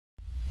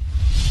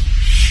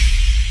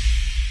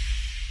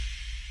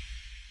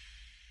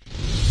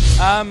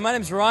My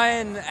name's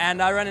Ryan,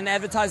 and I run an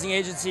advertising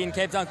agency in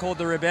Cape Town called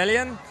The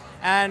Rebellion.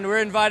 And we're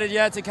invited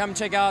here to come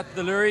check out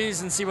the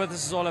Loeries and see what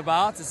this is all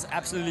about. It's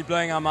absolutely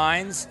blowing our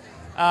minds.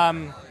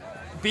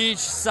 Beach,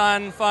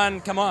 sun, fun,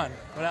 come on.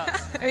 What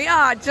else?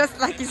 Yeah, just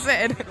like you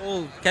said.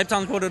 Cape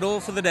Town's got it all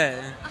for the day.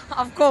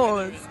 Of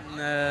course.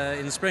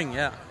 In spring,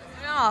 yeah.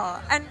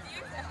 Yeah, and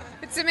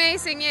It's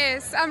amazing,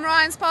 yes. I'm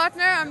Ryan's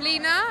partner, I'm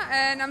Lina,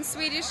 and I'm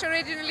Swedish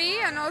originally,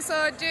 and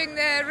also doing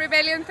the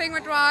Rebellion thing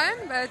with Ryan,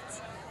 but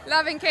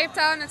loving Cape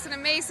Town. It's an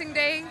amazing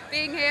day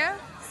being here.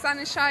 Sun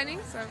is shining,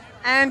 so.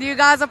 and you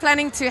guys are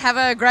planning to have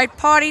a great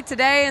party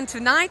today and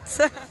tonight.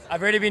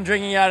 I've already been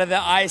drinking out of the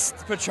iced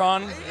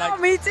Patron.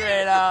 me too.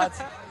 Straight out.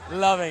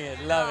 Loving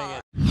it, loving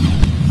it.